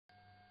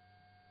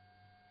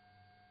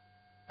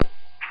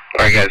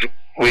Alright guys,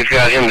 we've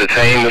got him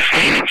detained. This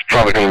is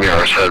probably going to be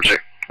our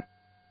subject.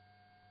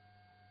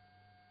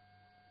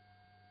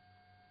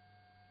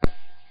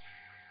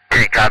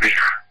 Okay, copy.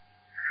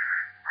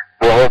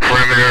 We'll hold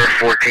perimeter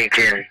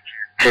 1410.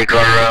 Take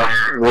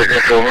our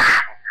witness over.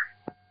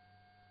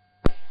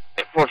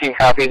 14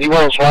 copies. You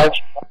want to slide?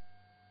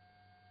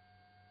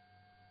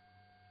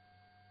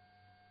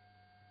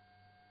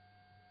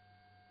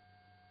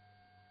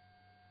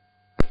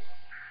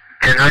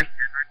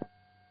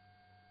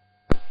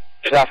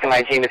 Just asking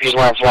 19 if he's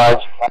wearing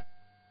slides.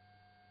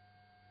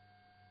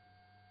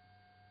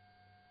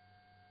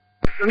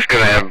 He's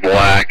going to have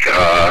black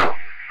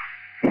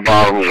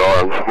bottoms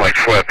on, like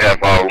sweatpants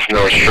bottoms,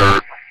 no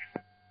shirt.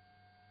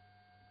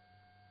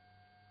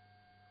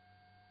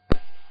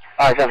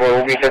 Alright,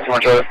 we'll be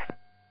 51 Charlie.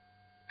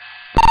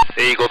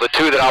 Eagle, the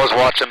two that I was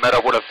watching met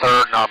up with a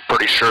third, and I'm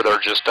pretty sure they're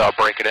just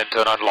breaking into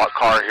an unlocked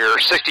car here.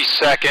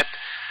 62nd,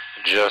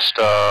 just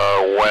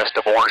west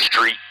of Orange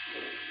Street.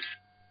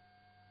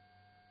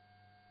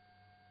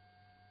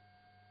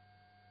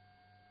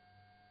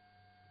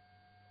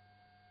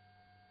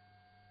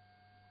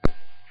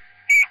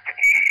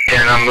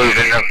 And I'm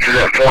moving up to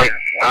that point.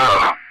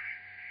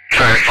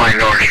 Trying to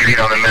find Orange Street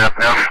on the map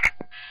now.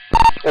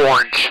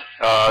 Orange,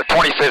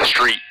 25th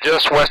Street,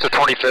 just west of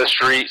 25th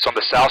Street. It's on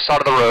the south side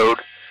of the road,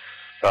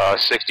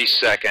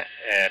 62nd.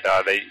 And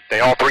they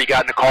all three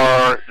got in the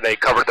car. They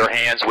covered their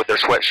hands with their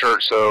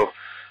sweatshirts, so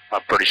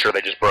I'm pretty sure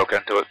they just broke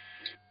into it.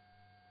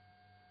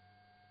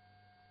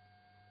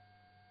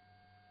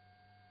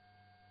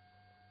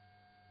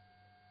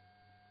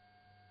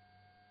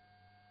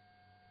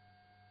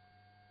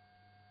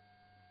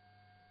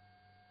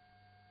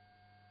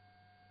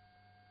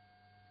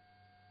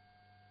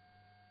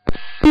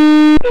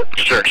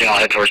 Sure, I'll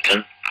head towards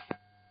 10.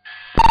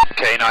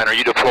 K9, are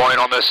you deploying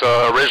on this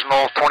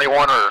original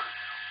 21, or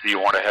do you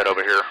want to head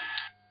over here?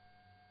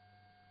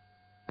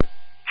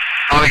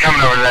 I'll be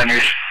coming over to that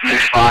new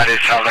spot. It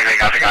sounds like they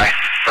got the guy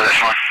for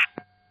this one.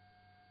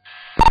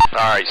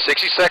 Alright,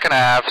 62nd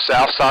Ave,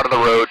 south side of the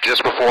road,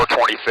 just before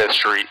 25th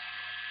Street.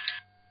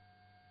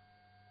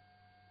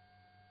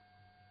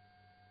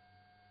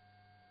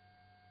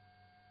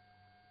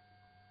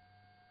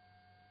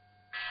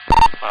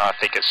 I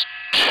think it's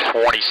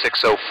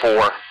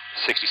 2604,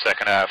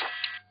 62nd Ave.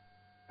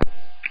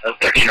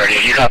 13 radio,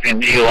 you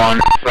copying you on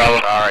Bravo?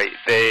 Alright,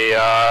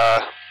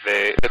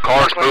 the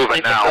car's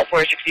moving now.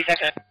 For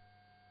 62nd.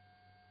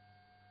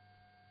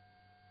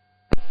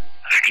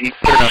 Can you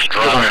put enough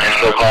drive on an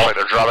info call?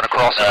 They're driving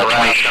across the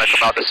ground. It's going to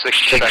come out to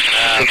 62nd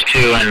Ave.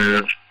 62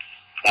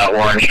 and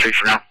Orange Street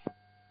for now.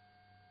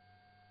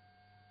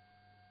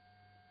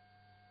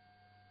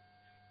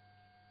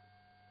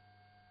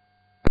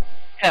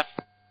 Yeah.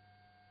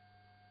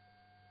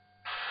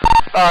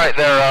 Alright,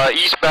 they're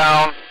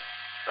eastbound,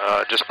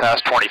 just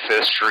past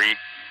 25th Street.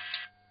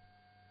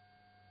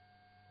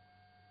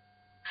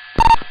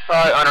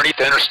 Underneath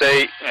the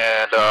interstate,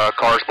 and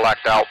car's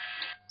blacked out.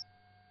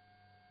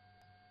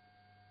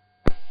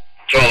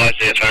 So I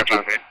see a tire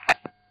plan for you.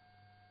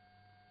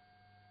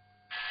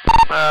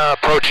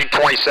 Approaching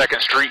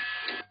 22nd Street.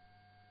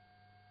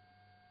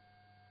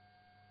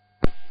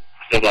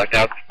 Still blacked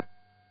out?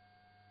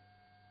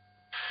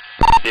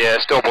 Yeah,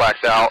 still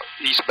blacked out.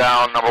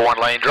 Eastbound, number 1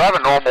 lane.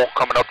 Driving normal,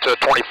 coming up to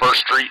 21st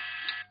Street.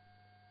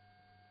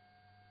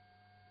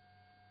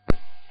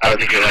 I don't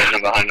think you're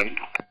landing behind him.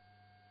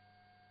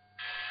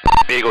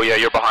 Eagle, yeah,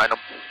 you're behind him.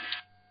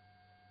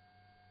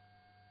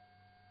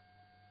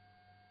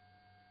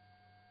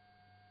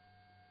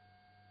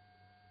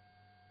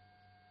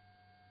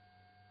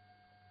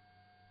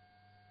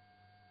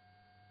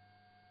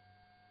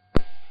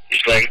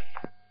 East lane.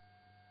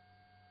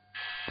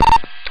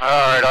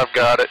 Alright, I've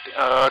got it.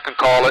 I can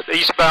call it.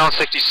 Eastbound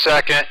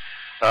 62nd,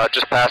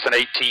 just passing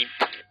 18th.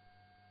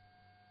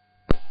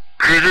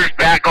 Cruisers,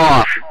 back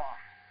off.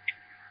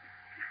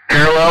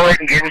 Parallel it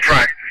and get in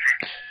front.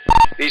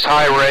 He's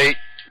high rate.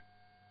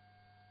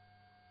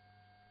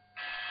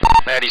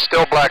 Man, he's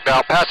still blacked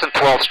out. Passing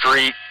 12th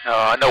Street.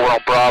 I know we're on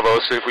Bravo,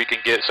 so if we can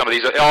get some of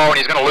these. Oh, and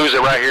he's going to lose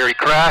it right here. He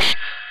crashed.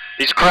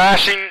 He's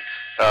crashing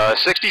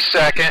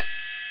 62nd,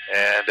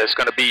 and it's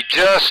going to be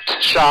just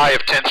shy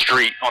of 10th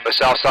Street on the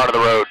south side of the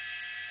road.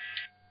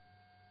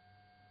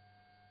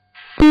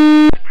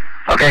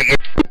 Okay, get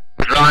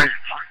run.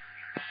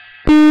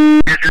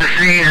 Get to the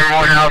scene,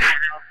 everyone else.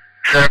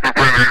 Set up a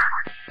perimeter.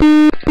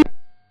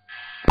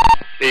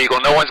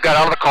 Eagle, no one's got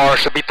out of the car.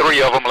 Should be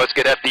 3 of them. Let's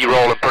get FD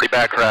rolling. Pretty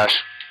bad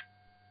crash.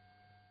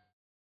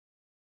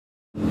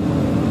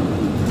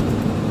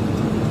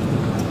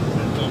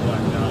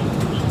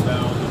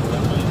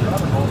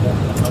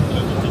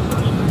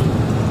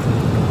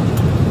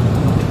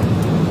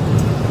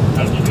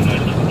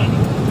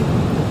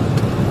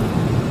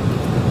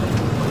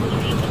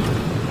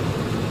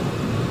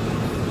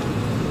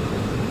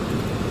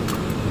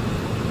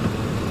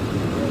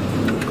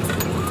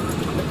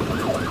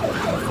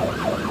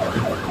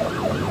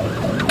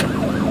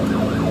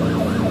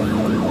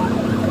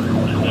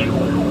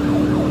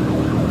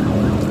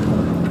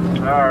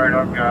 Alright,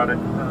 I've got it.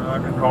 I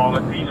can call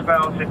it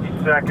eastbound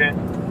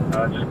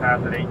 52nd, just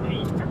past at 18.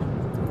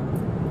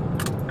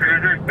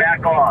 Cruisers,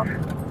 back off.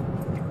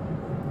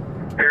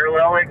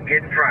 Parallel it and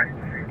get in front.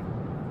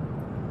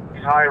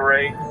 High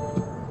rate.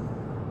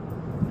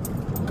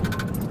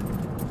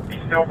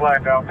 He's still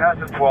blacked out.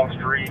 Passing 12th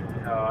Street.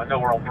 I know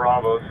we're on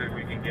Bravo, so if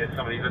we can get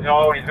some of these.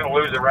 Oh, he's going to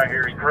lose it right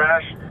here. He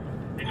crashed.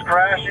 He's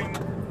crashing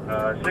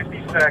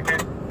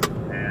 62nd,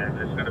 and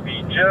it's going to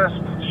be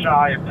just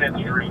shy of 10th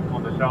Street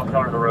on the south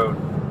side of the road.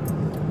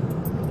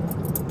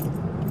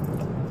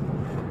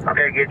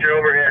 Okay, get your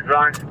overheads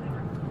on.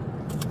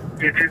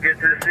 You two get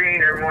to the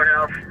scene, everyone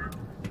else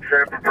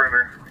set up a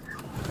perimeter.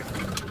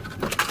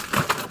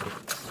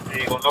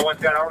 Eagle, no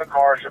one's got out of the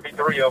car. Should be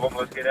 3 of them.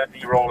 Let's get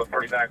FD rolling.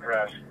 Pretty bad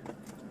crash.